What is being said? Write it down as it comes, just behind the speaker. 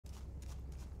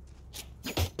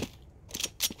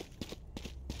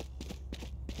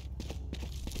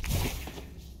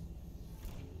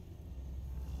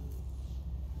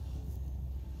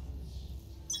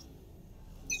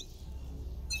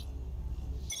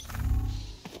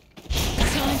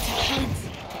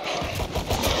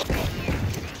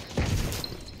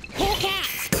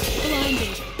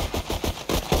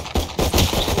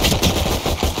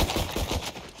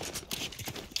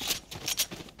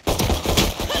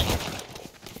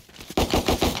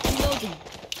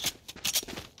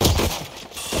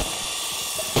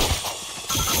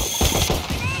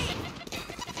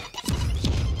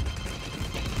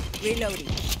Reloading.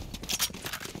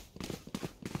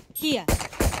 Here.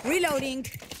 Reloading.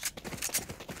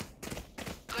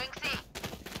 Going C.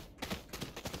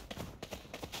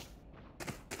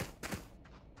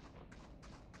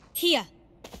 Here.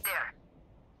 There.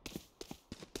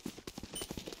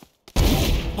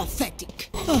 Pathetic.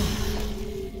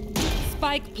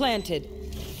 Spike planted.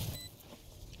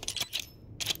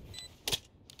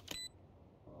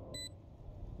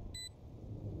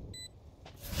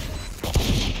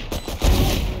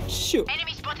 Shoot.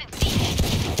 Enemy spotted C.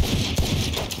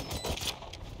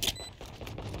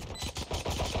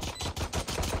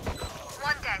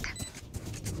 One dead.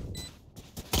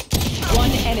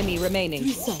 One enemy remaining.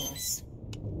 Results.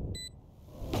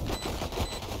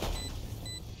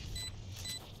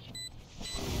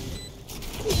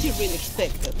 Did you really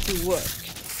expect that to work?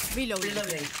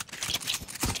 Reloading.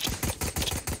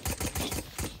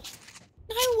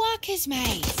 No workers,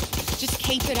 mate. Just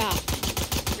keep it up.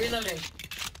 Reloading.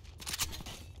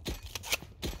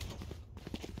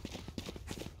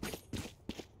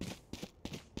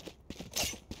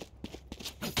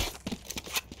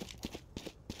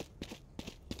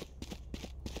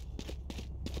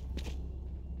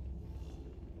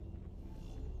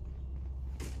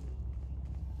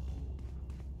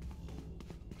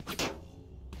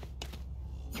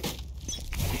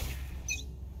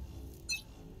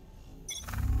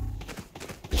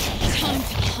 Time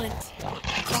to hunt.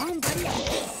 Calm, buddy.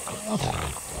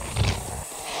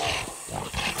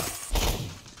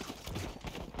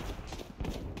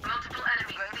 Multiple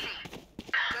enemy. Going C.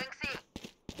 Going C.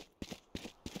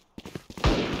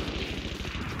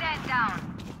 Stand down.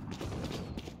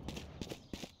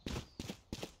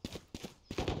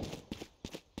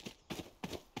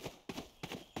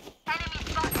 Enemy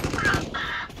spotted.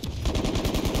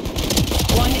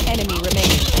 One enemy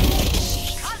remaining.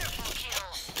 Colorful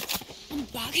kill. I'm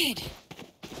buggered.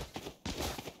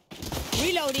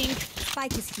 Reloading.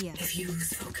 Spike is here. If you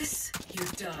lose focus, you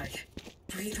die.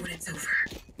 Breathe when it's over.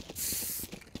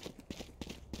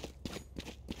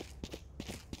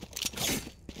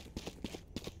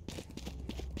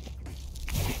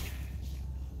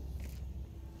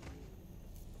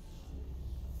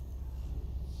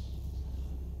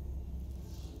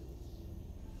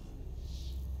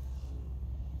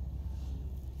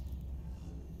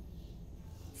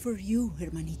 For you,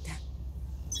 hermanita.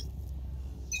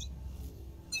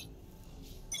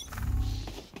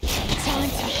 Time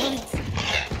to hunt.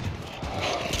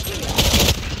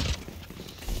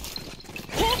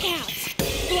 Hawk out.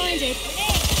 Blinded.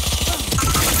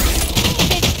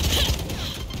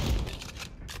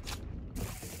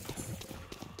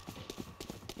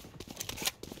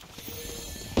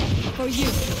 For you.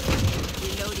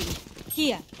 Reloading.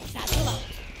 Here. Satchel up.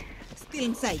 Still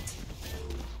in sight.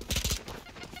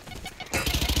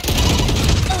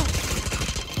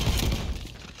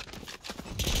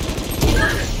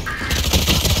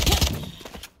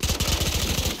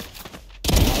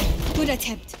 Good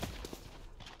attempt.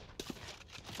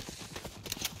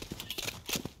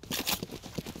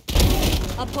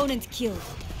 Opponent killed.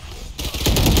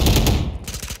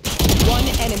 One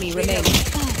enemy remaining.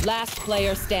 Last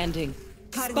player standing.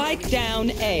 Spike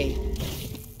down A.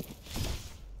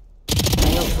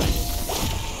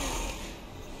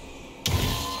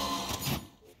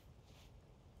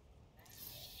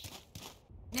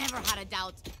 Never had a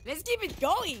doubt. Let's keep it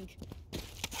going.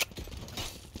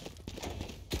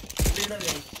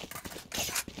 Reloading.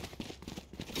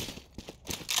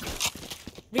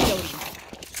 Reloading.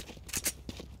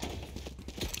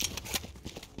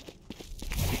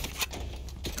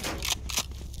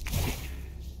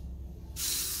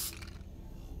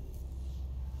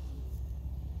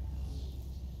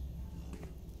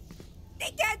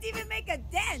 They can't even make a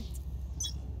dent.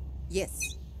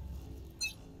 Yes.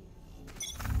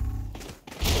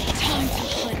 Time to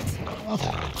hunt.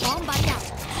 Calm, buddy out.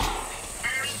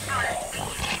 Enemy spotted C.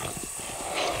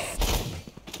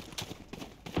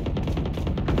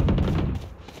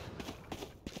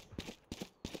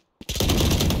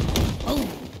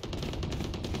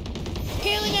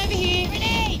 Healing over here.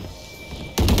 Grenade.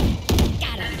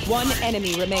 Got him. One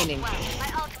enemy remaining. Well,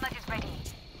 my ultimate is ready.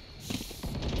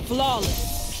 Flawless.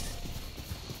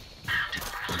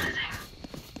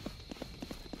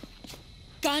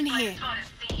 Gun here. Spotted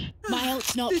C. My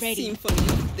ult's not ready. Symphony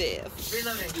of Death.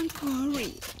 Reloading. Don't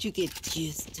worry. You get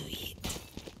used to it.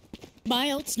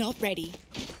 My ult's not ready.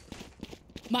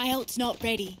 My ult's not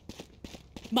ready.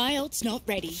 My ult's not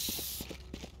ready.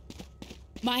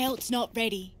 My ult's not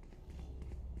ready.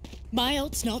 My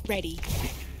ult's not ready.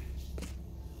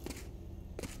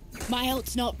 My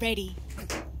ult's not ready.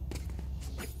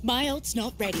 My ult's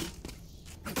not ready.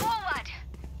 Forward.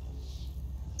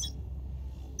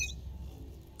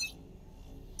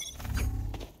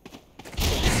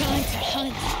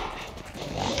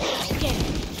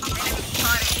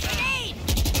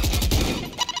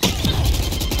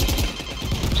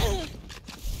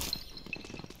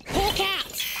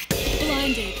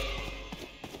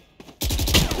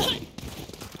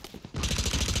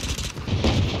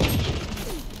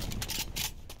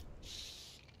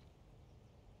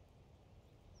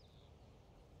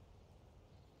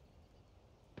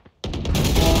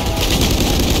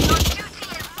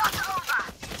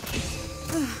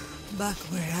 Back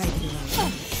where I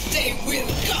belong. They will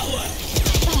cower!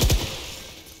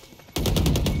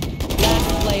 Last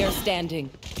player standing.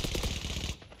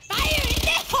 Fire in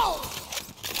the hole!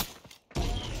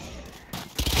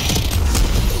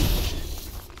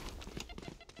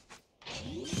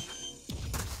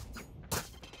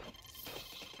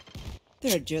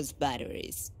 They're just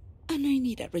batteries. And I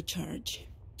need a recharge.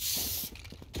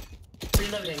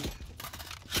 Reloading.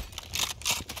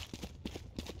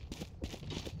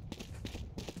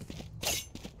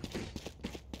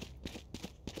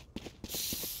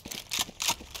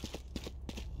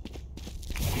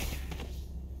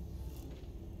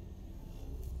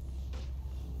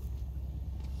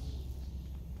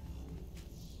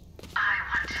 I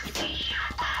want to see you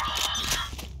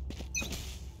crawl.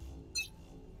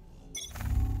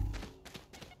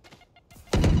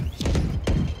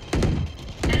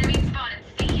 Enemy spotted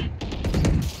C.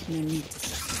 No need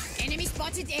to. Enemy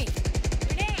spotted A.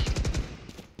 Grenade.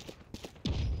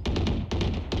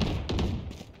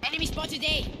 Enemy spotted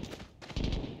A.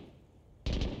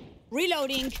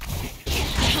 Reloading.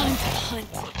 Time to hunt.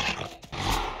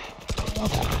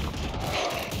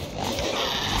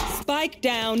 Spike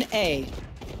down A.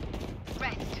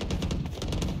 Rest.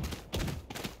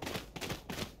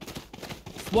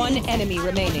 One enemy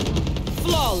remaining.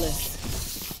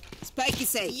 Flawless. Spike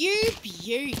is A. You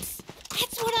beauts.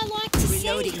 That's what I like to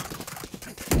Reloading.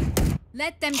 see.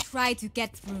 Let them try to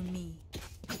get through me.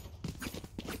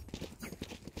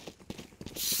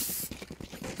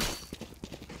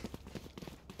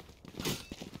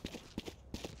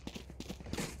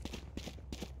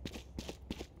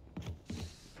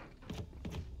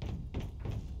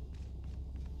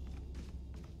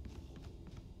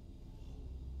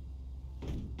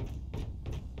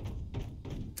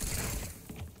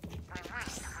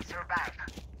 We survive.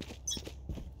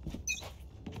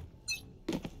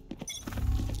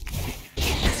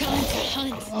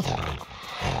 Time to hunt.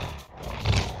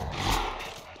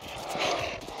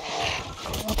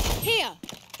 Here.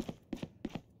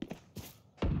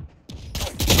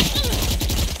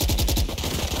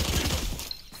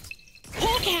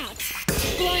 Hawk out.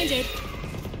 Blinded.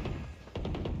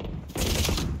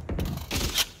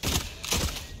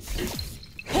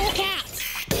 Hawk out.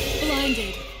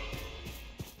 Blinded.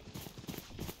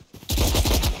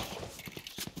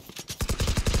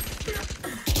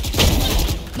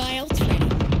 My ult ready.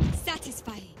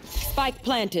 Satisfying. Spike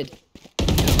planted.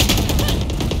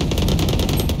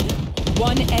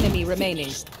 One enemy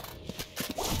remaining.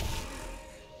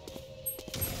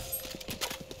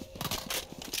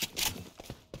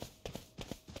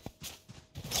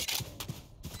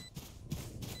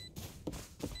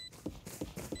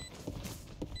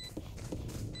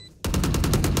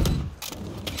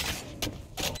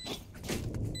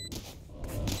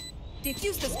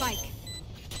 Defuse the spike.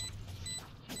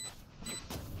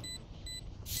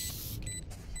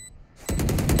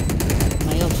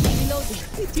 My ultimate. Reloading.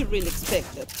 Did you really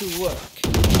expect that to work?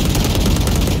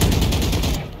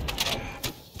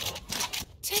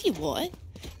 Tell you what,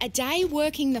 a day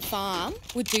working the farm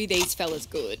would do these fellas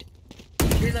good.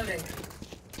 Reloading.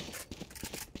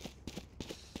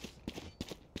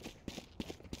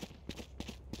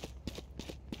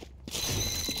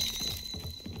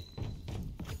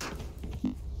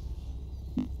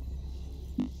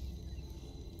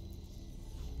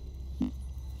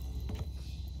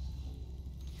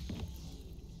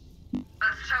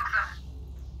 Let's choke them.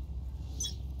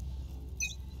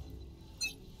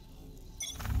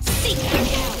 Seek them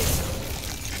out.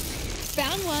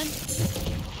 Found one.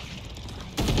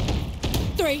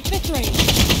 3 for 3.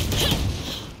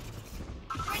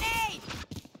 Grenade!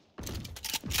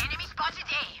 Enemy spotted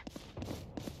A.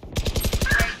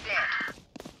 Right there.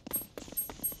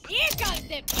 Here comes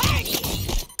the party.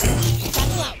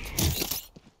 Battle out.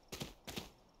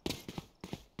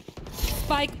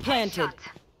 Spike planted. Shot.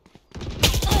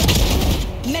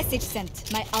 Message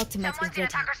sent. My ultimate Someone's is in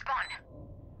ready. attacker spawn.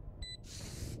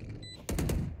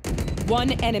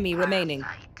 One enemy remaining.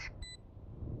 Sight.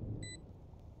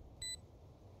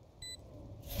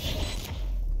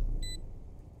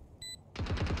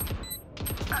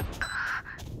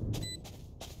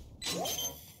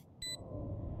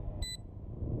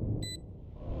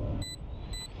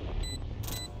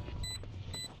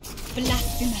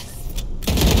 Blasphemous.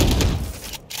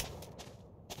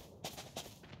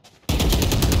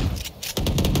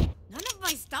 None of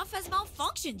my stuff has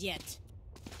malfunctioned yet.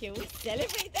 Can we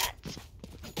celebrate that?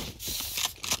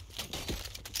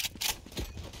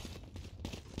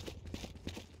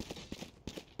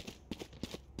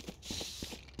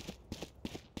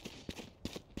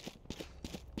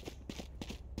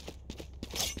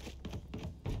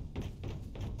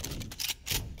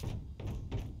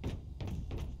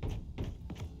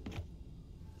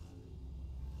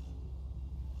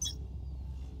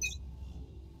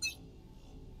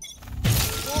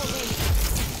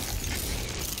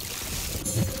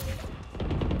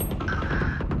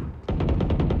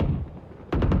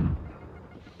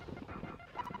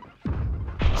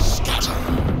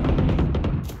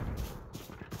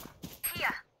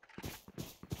 Here.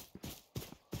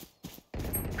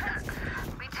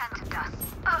 Return to dust.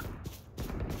 Oh.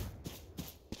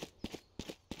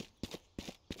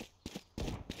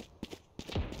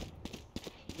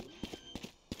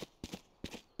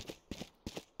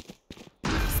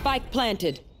 Spike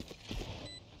planted.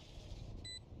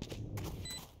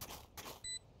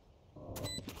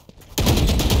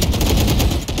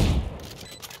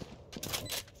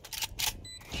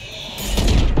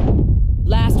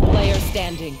 Last player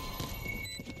standing.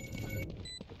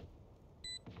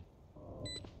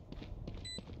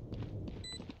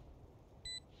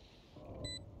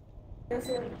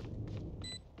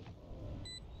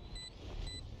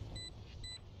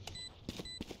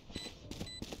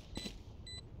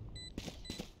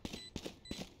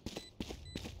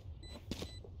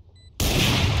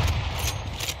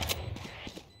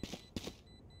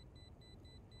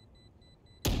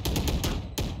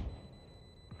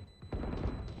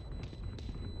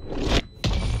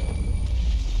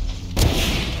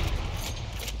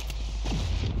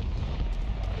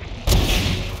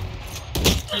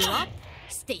 Gear up,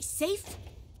 stay safe.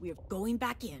 We're going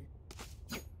back in.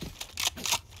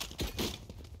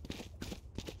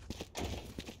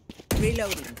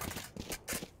 Reloading.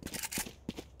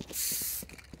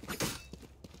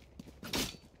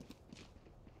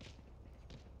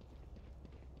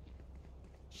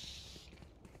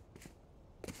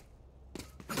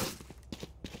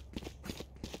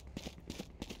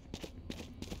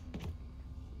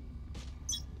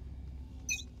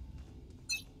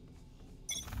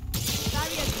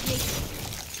 Barrier created.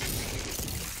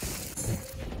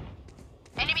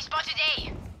 Enemy spotted A.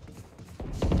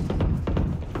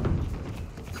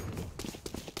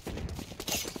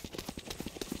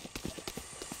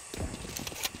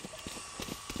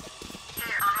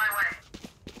 Here, on my way.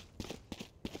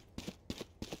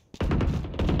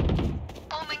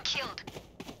 Omen killed.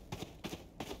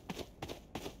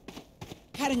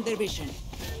 Cutting their vision.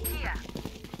 Here.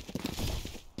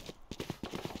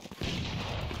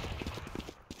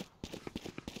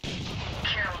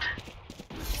 Killed.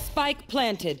 Spike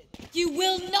planted. You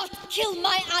will not kill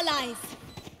my allies!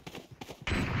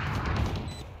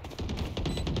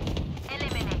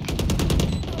 Eliminate.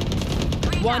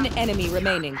 One enemy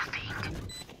remaining.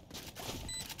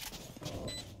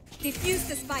 Defuse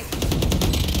the spike.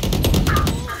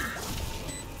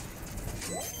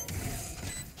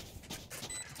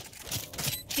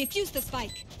 Defuse the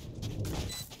spike.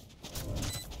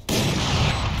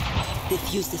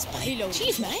 Defuse the spike. Reloading.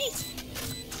 Cheers, mate.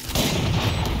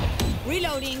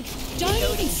 Reloading. Don't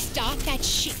even start that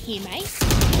shit here, mate.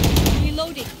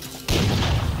 Reloading.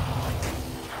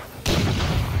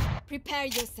 Prepare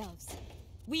yourselves.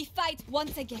 We fight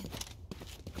once again.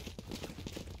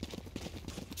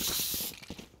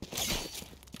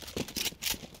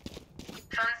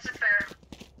 Funds to spare.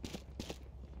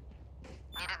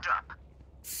 Need a drop.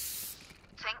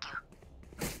 Thank you.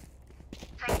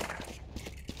 Thank you.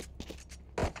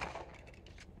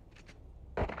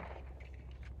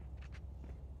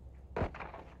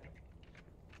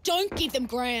 Don't give them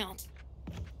ground.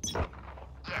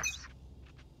 Yes.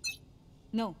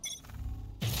 No.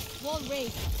 Wall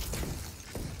raised.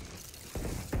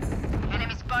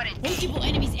 Enemy spotted. Multiple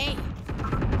enemies A.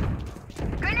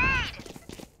 Grenade!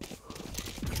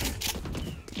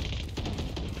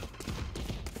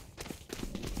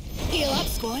 Heal up,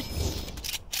 squad.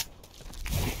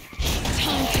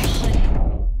 Time to hunt.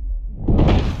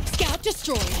 Scout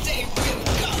destroyed.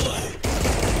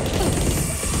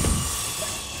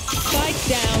 Spike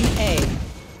down A.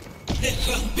 The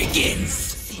hunt begins.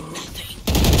 See nothing.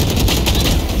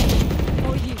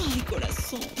 For you. Ay,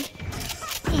 corazón.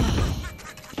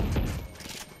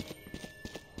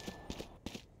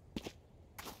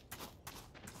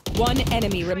 One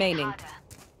enemy remaining.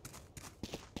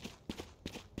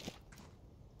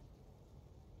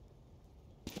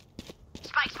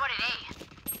 Spike spotted A.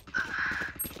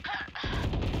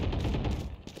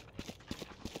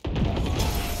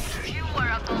 You are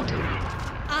a gold.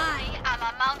 I am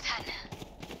a mountain.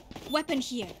 Weapon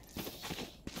here.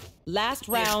 Last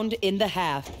round in the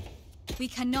half. We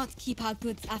cannot keep our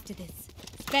goods after this.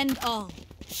 Spend all.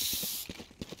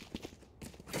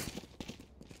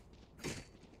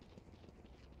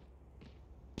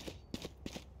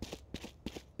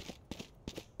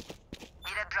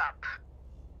 Need a drop.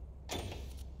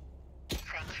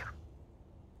 Thank you.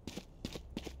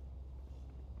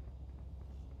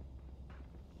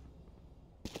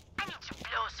 I need to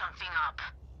blow something up.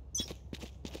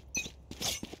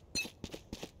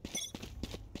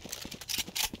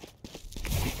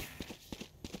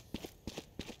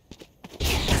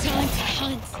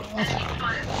 hunt.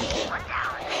 One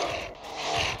down.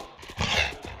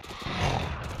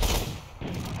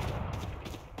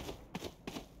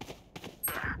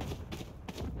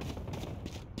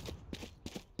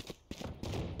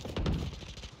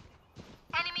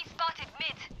 Enemy spotted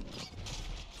mid.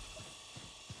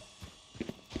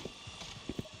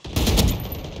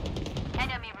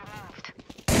 Enemy removed.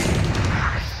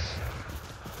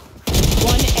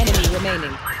 One enemy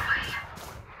remaining.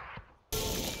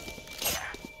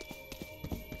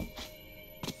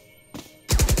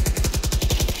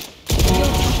 Your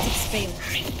tactics failed.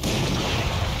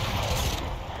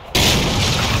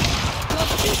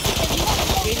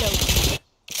 Reload.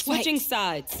 Switching Wait,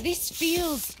 sides. this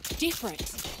feels different.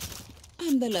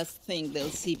 I'm the last thing they'll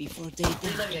see before they die.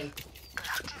 Reloading.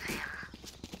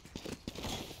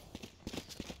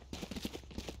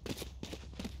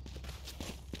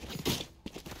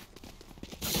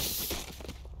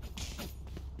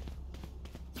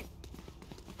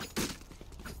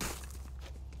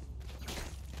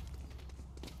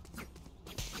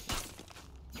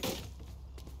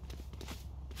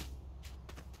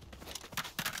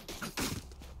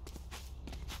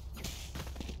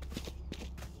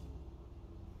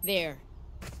 There.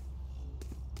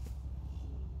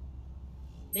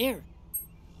 There.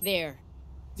 There.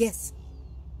 Yes.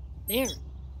 There.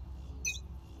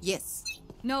 Yes.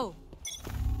 No.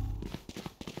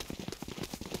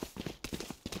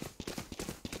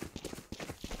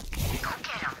 Go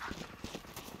get him.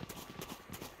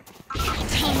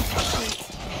 Time to shoot.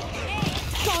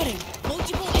 Got him.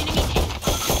 Multiple enemies.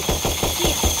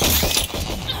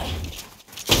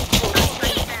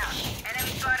 Down.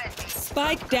 Enemy spotted.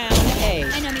 Spike down A.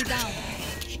 Enemy down.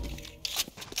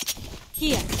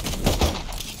 Here.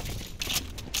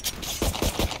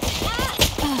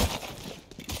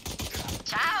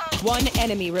 Ciao. One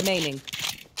enemy remaining.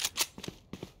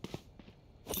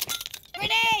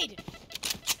 Grenade!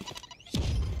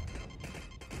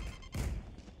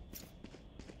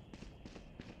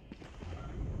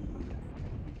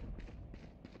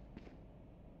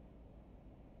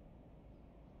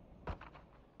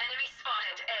 Enemy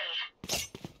spotted A.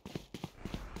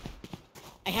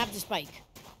 I have the spike.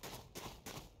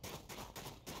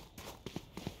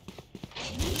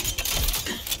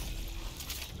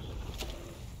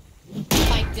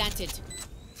 Spike planted.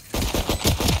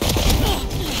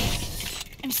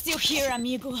 I'm still here,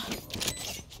 amigo.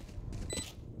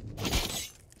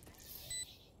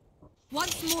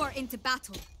 Once more into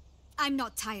battle. I'm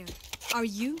not tired. Are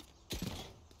you?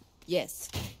 Yes.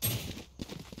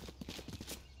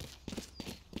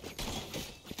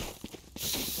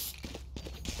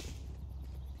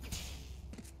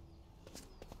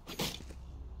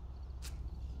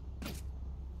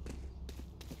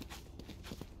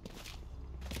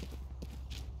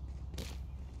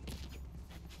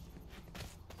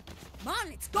 Come on,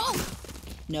 let's go!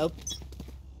 Nope.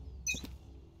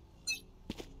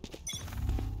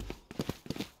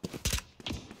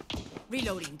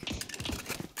 Reloading.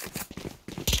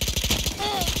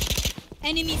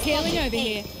 Enemy healing over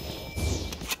here.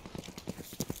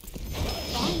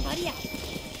 Wrong buddy out.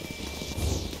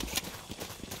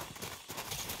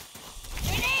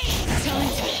 Time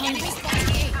to hunt.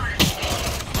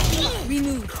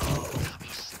 Remove.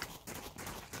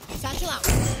 Satchel out.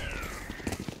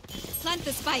 Plant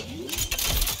the spike.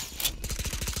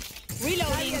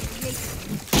 Reloading.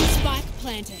 Spike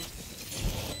planted.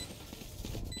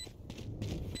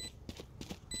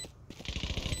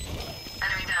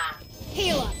 Enemy down.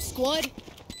 Heal up, squad.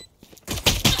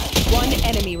 One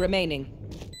enemy remaining.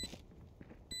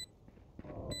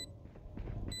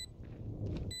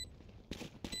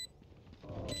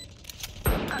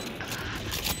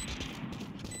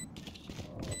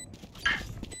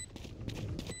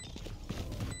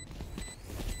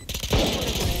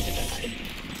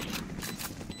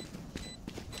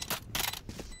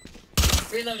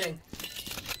 Reloading.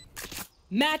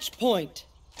 Match point.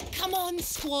 Come on,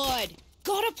 squad.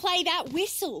 Gotta play that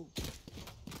whistle.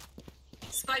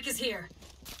 Spike is here.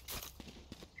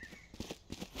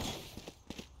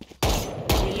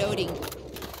 Reloading.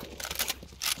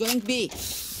 Going B.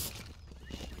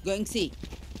 Going C.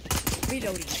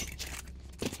 Reloading.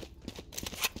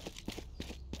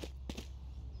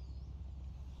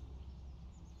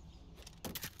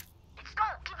 Let's go.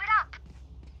 Keep it up.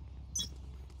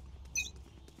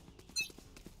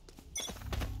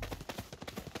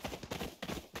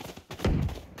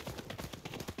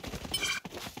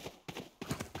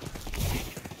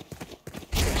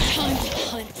 Time to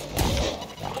hunt.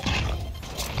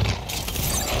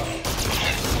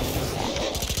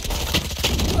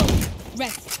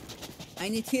 Rest. I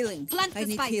need healing. Plant the I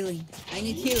need spike. healing. I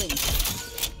need healing.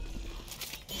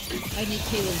 I need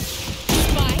healing.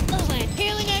 Spike plant.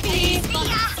 Healing over here.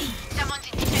 Someone's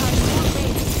in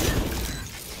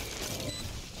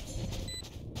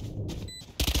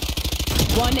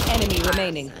One enemy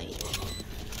remaining.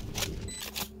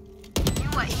 You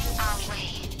are in our way.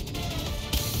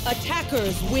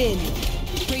 Attackers win.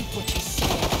 Drink what you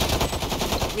say.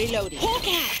 Reloading.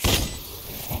 Hawkats.